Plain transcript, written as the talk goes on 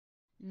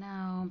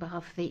Now, on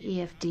behalf of the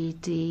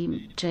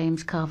EFDD,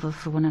 James Carver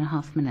for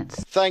 1.5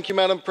 minutes. Thank you,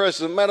 Madam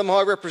President. Madam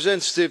High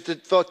Representative,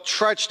 the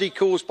tragedy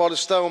caused by the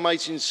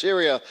stalemate in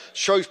Syria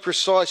shows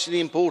precisely the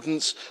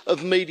importance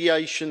of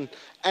mediation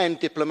and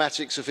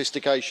diplomatic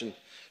sophistication.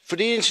 For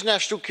the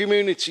international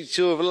community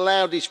to have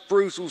allowed this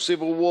brutal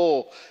civil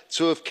war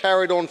to have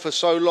carried on for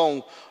so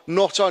long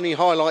not only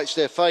highlights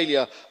their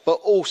failure, but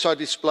also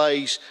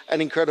displays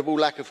an incredible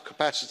lack of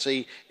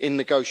capacity in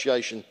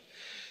negotiation.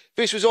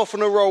 This was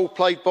often a role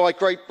played by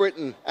Great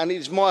Britain, and it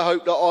is my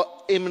hope that our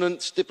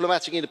imminent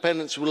diplomatic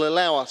independence will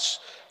allow us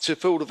to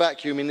fill the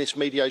vacuum in this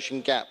mediation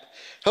gap,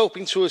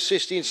 helping to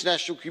assist the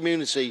international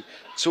community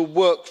to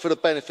work for the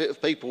benefit of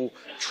people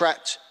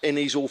trapped in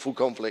these awful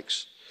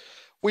conflicts.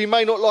 We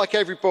may not like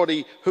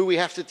everybody who we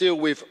have to deal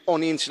with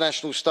on the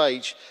international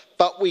stage,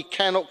 but we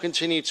cannot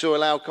continue to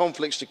allow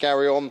conflicts to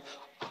carry on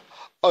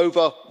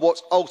over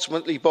what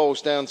ultimately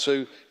boils down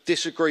to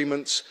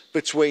disagreements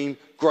between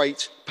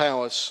great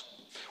powers.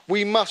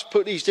 We must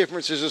put these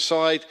differences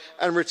aside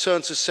and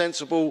return to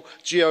sensible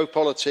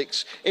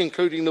geopolitics,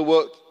 including the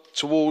work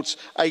towards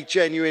a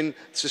genuine,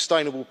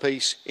 sustainable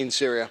peace in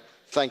Syria.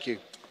 Thank you.